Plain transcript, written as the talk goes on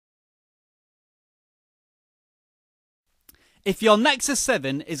If your Nexus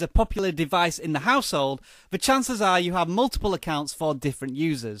 7 is a popular device in the household, the chances are you have multiple accounts for different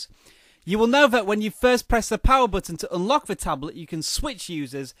users. You will know that when you first press the power button to unlock the tablet, you can switch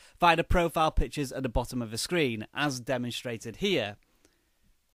users via the profile pictures at the bottom of the screen, as demonstrated here.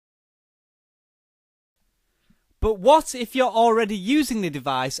 But what if you're already using the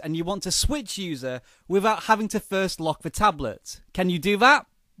device and you want to switch user without having to first lock the tablet? Can you do that?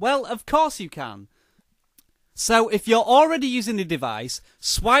 Well, of course you can. So if you're already using the device,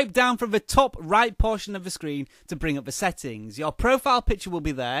 swipe down from the top right portion of the screen to bring up the settings. Your profile picture will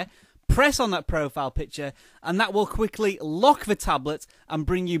be there. Press on that profile picture and that will quickly lock the tablet and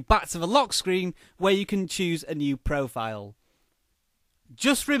bring you back to the lock screen where you can choose a new profile.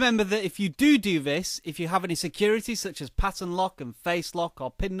 Just remember that if you do this, if you have any security such as pattern lock and face lock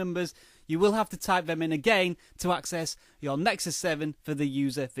or PIN numbers, you will have to type them in again to access your Nexus 7 for the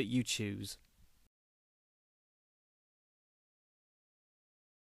user that you choose.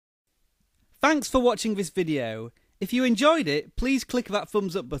 Thanks for watching this video. If you enjoyed it, please click that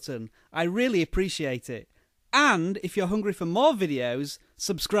thumbs up button. I really appreciate it. And if you're hungry for more videos,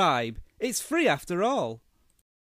 subscribe. It's free after all.